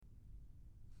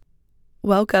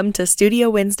Welcome to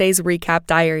Studio Wednesday's Recap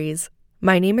Diaries.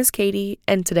 My name is Katie,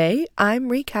 and today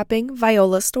I'm recapping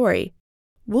Viola's story.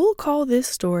 We'll call this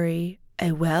story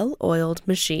A Well-Oiled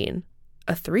Machine,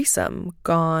 a threesome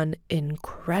gone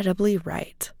incredibly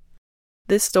right.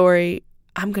 This story,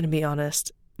 I'm gonna be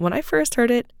honest, when I first heard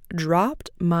it,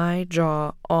 dropped my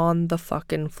jaw on the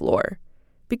fucking floor.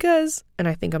 Because, and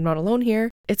I think I'm not alone here,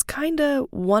 it's kinda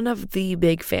one of the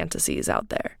big fantasies out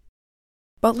there.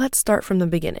 But let's start from the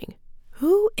beginning.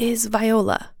 Who is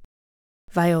Viola?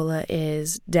 Viola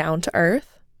is down to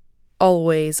earth,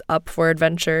 always up for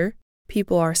adventure.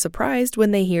 People are surprised when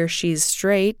they hear she's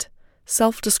straight,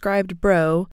 self-described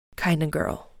bro kinda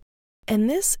girl.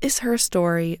 And this is her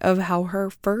story of how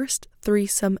her first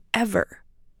threesome ever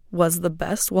was the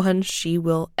best one she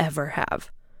will ever have,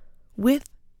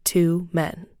 with 2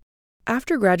 men.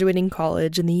 After graduating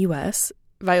college in the US,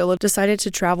 Viola decided to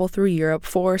travel through Europe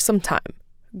for some time,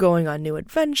 going on new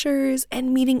adventures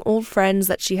and meeting old friends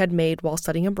that she had made while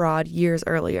studying abroad years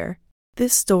earlier.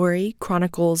 This story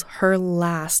chronicles her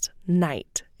last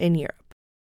night in Europe,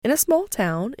 in a small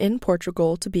town in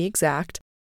Portugal to be exact,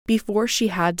 before she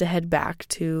had to head back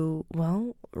to,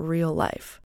 well, real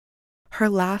life. Her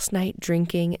last night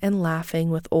drinking and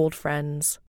laughing with old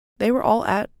friends. They were all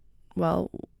at,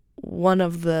 well, one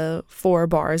of the 4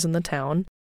 bars in the town,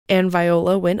 and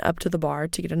Viola went up to the bar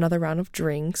to get another round of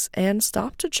drinks and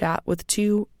stopped to chat with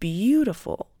 2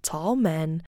 beautiful, tall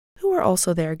men who were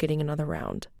also there getting another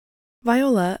round.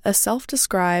 Viola, a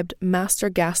self-described master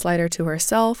gaslighter to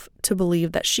herself to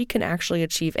believe that she can actually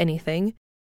achieve anything,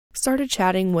 started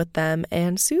chatting with them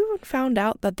and soon found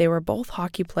out that they were both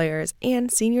hockey players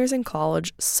and seniors in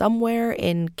college somewhere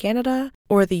in Canada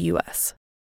or the US.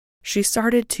 She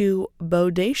started to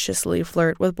bodaciously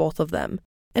flirt with both of them,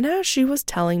 and as she was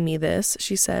telling me this,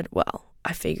 she said, well,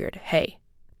 I figured, hey,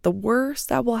 the worst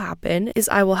that will happen is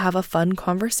I will have a fun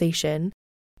conversation,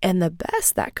 and the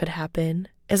best that could happen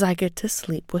is I get to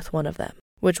sleep with one of them.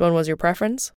 Which one was your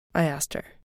preference? I asked her.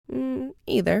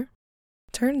 Either.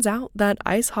 Turns out that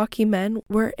ice hockey men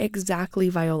were exactly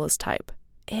Viola's type,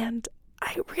 and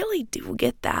I really do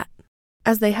get that.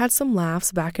 As they had some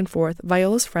laughs back and forth,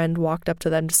 Viola's friend walked up to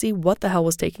them to see what the hell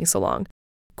was taking so long.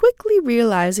 Quickly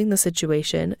realizing the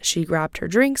situation, she grabbed her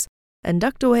drinks and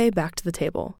ducked away back to the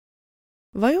table.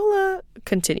 Viola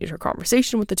continued her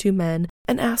conversation with the 2 men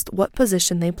and asked what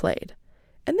position they played,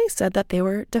 and they said that they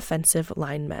were defensive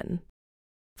linemen.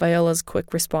 Viola's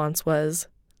quick response was,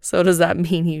 so does that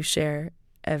mean you share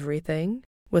everything?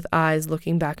 With eyes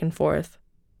looking back and forth.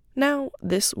 Now,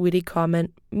 this witty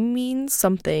comment means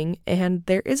something, and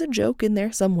there is a joke in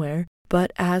there somewhere,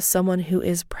 but as someone who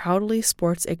is proudly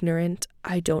sports ignorant,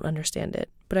 I don't understand it.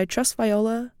 But I trust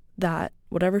Viola that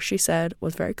whatever she said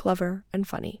was very clever and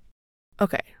funny.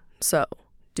 Okay, so,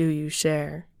 do you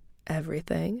share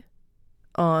everything?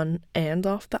 On and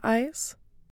off the ice?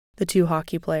 The 2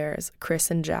 hockey players,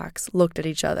 Chris and Jax, looked at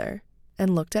each other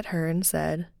and looked at her and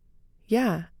said,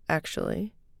 yeah,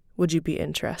 actually. Would you be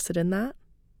interested in that?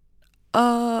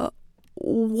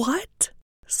 What?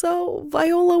 So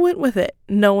Viola went with it,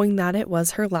 knowing that it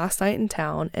was her last night in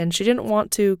town and she didn't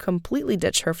want to completely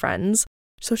ditch her friends,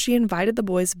 so she invited the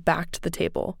boys back to the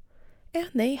table, and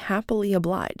they happily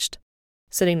obliged.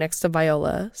 Sitting next to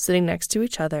Viola, sitting next to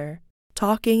each other,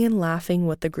 talking and laughing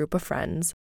with the group of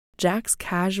friends, Jax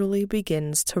casually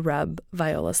begins to rub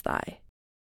Viola's thigh.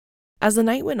 As the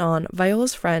night went on,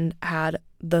 Viola's friend had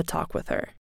the talk with her.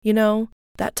 You know,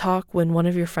 that talk when one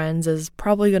of your friends is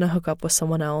probably going to hook up with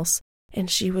someone else, and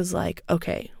she was like,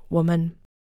 okay, woman,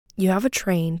 you have a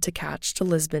train to catch to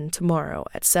Lisbon tomorrow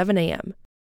at 7 a.m.,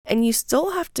 and you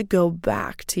still have to go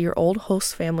back to your old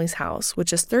host family's house,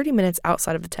 which is 30 minutes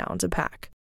outside of the town, to pack.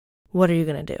 What are you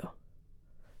going to do?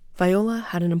 Viola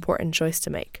had an important choice to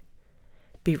make.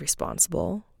 Be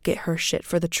responsible, get her shit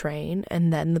for the train,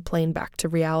 and then the plane back to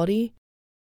reality,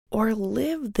 or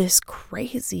live this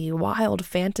crazy, wild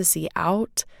fantasy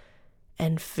out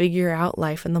and figure out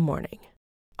life in the morning.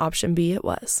 Option B it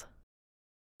was.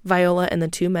 Viola and the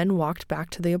 2 men walked back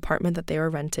to the apartment that they were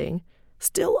renting,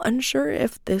 still unsure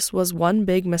if this was one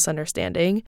big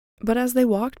misunderstanding, but as they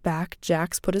walked back,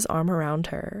 Jax put his arm around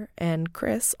her, and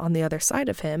Chris, on the other side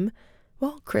of him,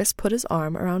 Chris put his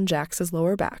arm around Jax's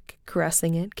lower back,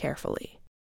 caressing it carefully.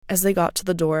 As they got to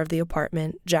the door of the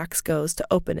apartment, Jax goes to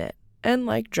open it, and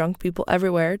like drunk people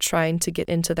everywhere trying to get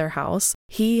into their house,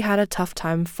 he had a tough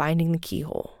time finding the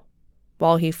keyhole.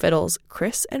 While he fiddles,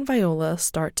 Chris and Viola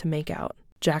start to make out.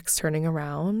 Jax, turning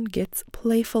around, gets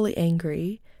playfully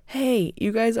angry. Hey,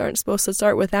 you guys aren't supposed to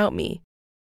start without me.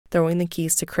 Throwing the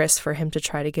keys to Chris for him to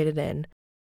try to get it in,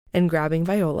 and grabbing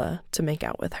Viola to make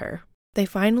out with her. They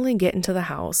finally get into the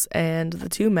house, and the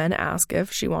two men ask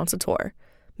if she wants a tour,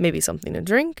 maybe something to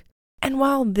drink. And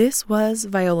while this was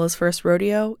Viola's first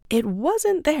rodeo, it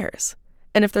wasn't theirs.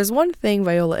 And if there's one thing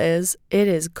Viola is, it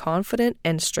is confident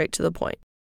and straight to the point.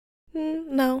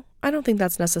 No, I don't think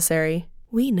that's necessary.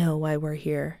 We know why we're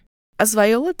here. As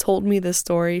Viola told me this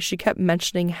story, she kept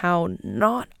mentioning how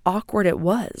not awkward it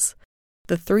was.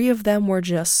 The three of them were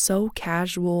just so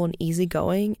casual and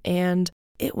easygoing, and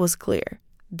it was clear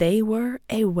they were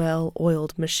a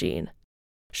well-oiled machine.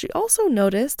 She also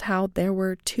noticed how there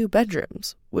were 2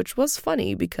 bedrooms, which was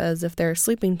funny because if they're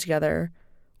sleeping together,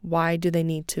 why do they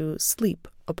need to sleep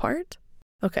apart?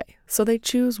 Okay, so they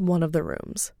choose one of the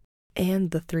rooms,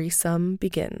 and the threesome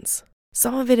begins.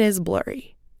 Some of it is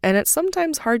blurry, and it's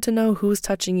sometimes hard to know who's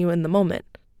touching you in the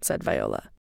moment, said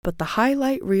Viola. But the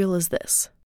highlight reel is this.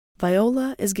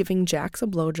 Viola is giving Jax a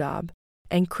blowjob,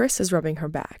 and Chris is rubbing her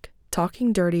back,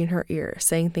 talking dirty in her ear,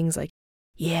 saying things like,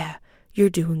 "Yeah, you're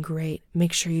doing great.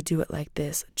 Make sure you do it like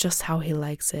this, just how he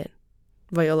likes it."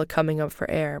 Viola coming up for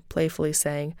air, playfully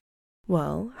saying,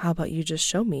 "Well, how about you just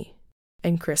show me?"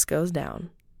 And Chris goes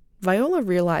down. Viola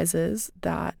realizes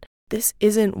that this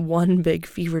isn't one big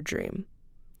fever dream.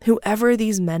 Whoever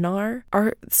these men are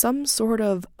some sort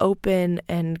of open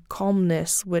and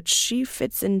calmness which she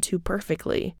fits into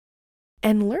perfectly.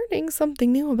 And learning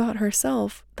something new about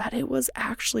herself, that it was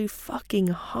actually fucking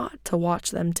hot to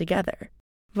watch them together.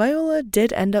 Viola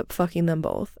did end up fucking them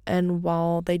both, and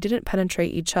while they didn't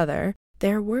penetrate each other,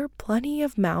 there were plenty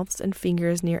of mouths and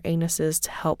fingers near anuses to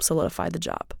help solidify the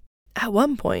job. At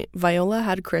one point, Viola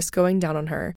had Chris going down on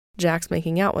her, Jax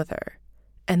making out with her.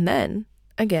 And then,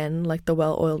 again, like the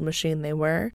well-oiled machine they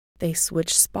were, they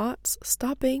switched spots,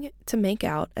 stopping to make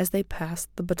out as they passed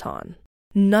the baton.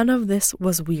 None of this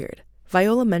was weird.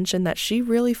 Viola mentioned that she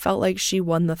really felt like she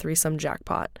won the threesome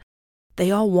jackpot. They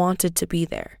all wanted to be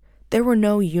there. There were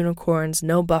no unicorns,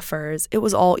 no buffers. It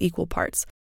was all equal parts.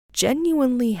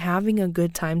 Genuinely having a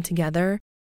good time together,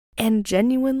 and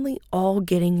genuinely all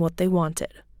getting what they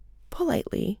wanted.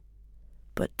 Politely,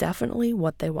 but definitely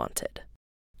what they wanted.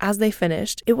 As they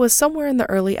finished, it was somewhere in the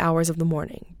early hours of the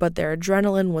morning, but their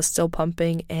adrenaline was still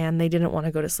pumping and they didn't want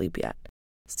to go to sleep yet.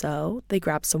 So they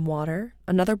grabbed some water,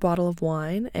 another bottle of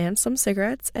wine, and some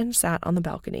cigarettes and sat on the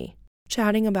balcony.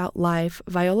 Chatting about life,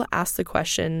 Viola asked the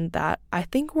question that I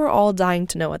think we're all dying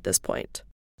to know at this point.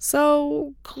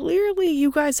 So, clearly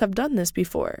you guys have done this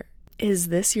before. Is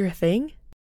this your thing?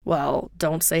 Well,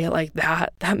 don't say it like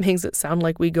that. That makes it sound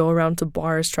like we go around to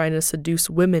bars trying to seduce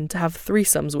women to have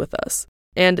threesomes with us.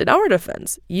 And in our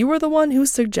defense, you were the one who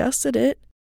suggested it.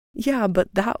 Yeah,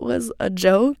 but that was a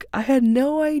joke. I had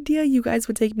no idea you guys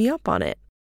would take me up on it.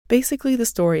 Basically, the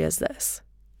story is this.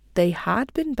 They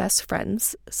had been best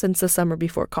friends since the summer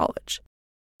before college.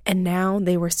 And now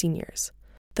they were seniors.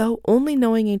 Though only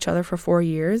knowing each other for 4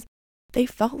 years, they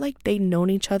felt like they'd known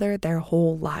each other their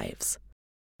whole lives.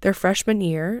 Their freshman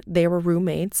year, they were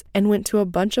roommates and went to a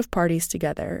bunch of parties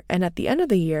together, and at the end of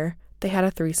the year, they had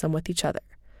a threesome with each other.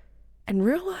 And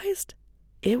realized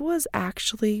it was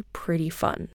actually pretty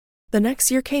fun. The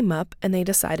next year came up and they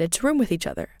decided to room with each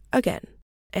other again,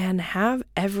 and have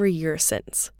every year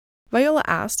since. Viola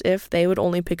asked if they would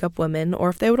only pick up women or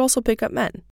if they would also pick up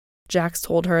men. Jax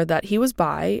told her that he was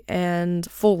bi and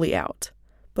fully out,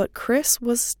 but Chris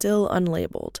was still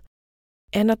unlabeled,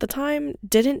 and at the time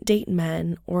didn't date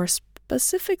men or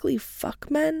specifically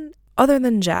fuck men other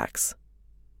than Jax,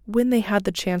 when they had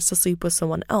the chance to sleep with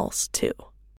someone else too.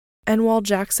 And while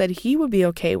Jax said he would be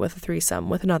okay with a threesome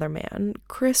with another man,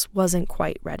 Chris wasn't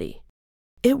quite ready.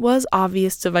 It was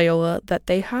obvious to Viola that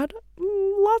they had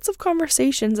lots of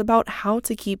conversations about how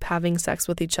to keep having sex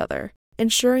with each other,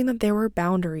 ensuring that there were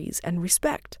boundaries and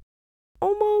respect.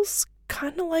 Almost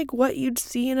kind of like what you'd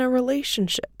see in a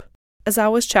relationship. As I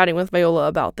was chatting with Viola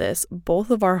about this,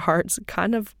 both of our hearts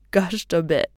kind of gushed a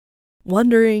bit,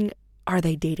 wondering, are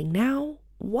they dating now?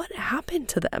 What happened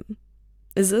to them?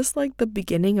 Is this like the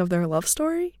beginning of their love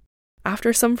story?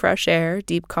 After some fresh air,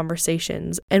 deep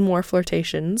conversations, and more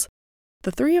flirtations,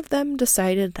 the three of them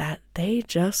decided that they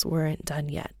just weren't done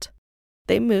yet.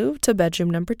 They moved to bedroom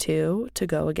number 2 to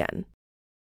go again.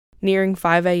 Nearing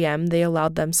 5 a.m., they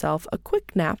allowed themselves a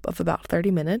quick nap of about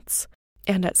 30 minutes,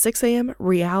 and at 6 a.m.,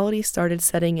 reality started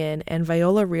setting in, and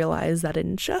Viola realized that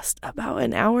in just about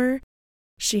an hour,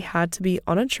 she had to be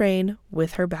on a train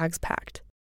with her bags packed.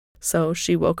 So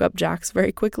she woke up Jax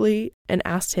very quickly and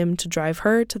asked him to drive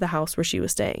her to the house where she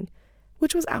was staying,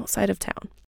 which was outside of town.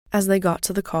 As they got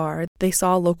to the car, they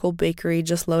saw a local bakery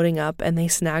just loading up and they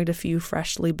snagged a few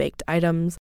freshly baked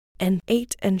items and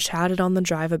ate and chatted on the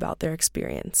drive about their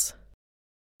experience.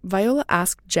 Viola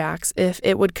asked Jax if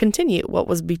it would continue what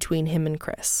was between him and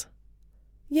Chris.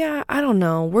 Yeah, I don't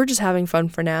know. We're just having fun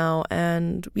for now,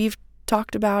 and we've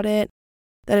talked about it,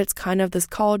 that it's kind of this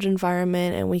college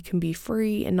environment and we can be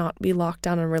free and not be locked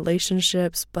down in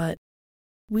relationships, but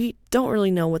we don't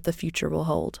really know what the future will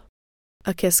hold.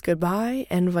 A kiss goodbye,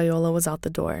 and Viola was out the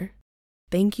door.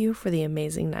 Thank you for the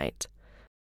amazing night.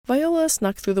 Viola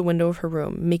snuck through the window of her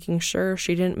room, making sure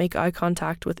she didn't make eye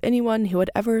contact with anyone who had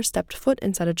ever stepped foot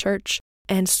inside a church,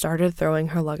 and started throwing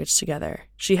her luggage together.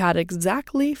 She had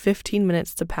exactly 15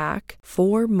 minutes to pack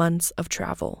 4 months of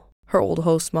travel. Her old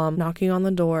host mom knocking on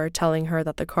the door, telling her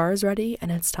that the car is ready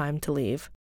and it's time to leave.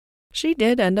 She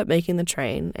did end up making the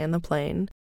train and the plane.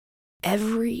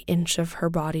 Every inch of her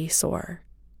body sore.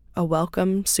 A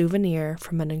welcome souvenir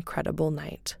from an incredible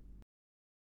night.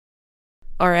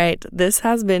 All right, this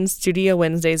has been Studio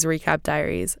Wednesday's Recap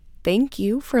Diaries. Thank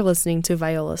you for listening to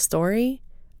Viola's story,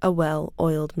 A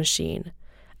Well-Oiled Machine.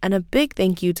 And a big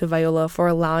thank you to Viola for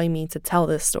allowing me to tell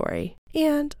this story,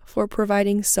 and for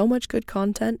providing so much good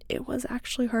content, it was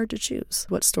actually hard to choose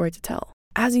what story to tell.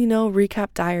 As you know,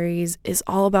 Recap Diaries is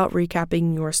all about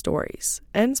recapping your stories,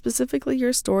 and specifically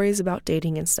your stories about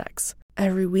dating and sex.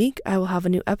 Every week, I will have a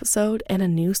new episode and a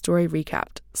new story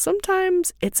recapped.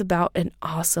 Sometimes it's about an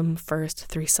awesome first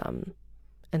threesome.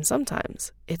 And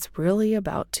sometimes it's really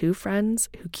about 2 friends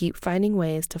who keep finding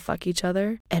ways to fuck each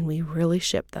other, and we really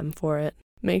ship them for it.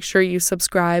 Make sure you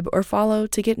subscribe or follow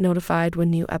to get notified when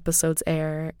new episodes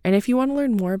air. And if you want to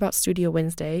learn more about Studio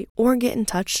Wednesday or get in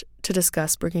touch to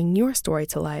discuss bringing your story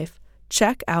to life,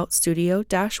 check out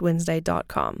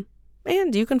studio-wednesday.com.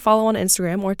 And you can follow on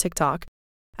Instagram or TikTok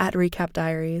at Recap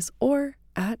Diaries or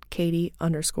at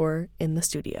Katie_in the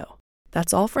studio.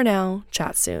 That's all for now.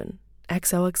 Chat soon.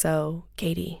 XOXO,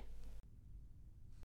 Katie.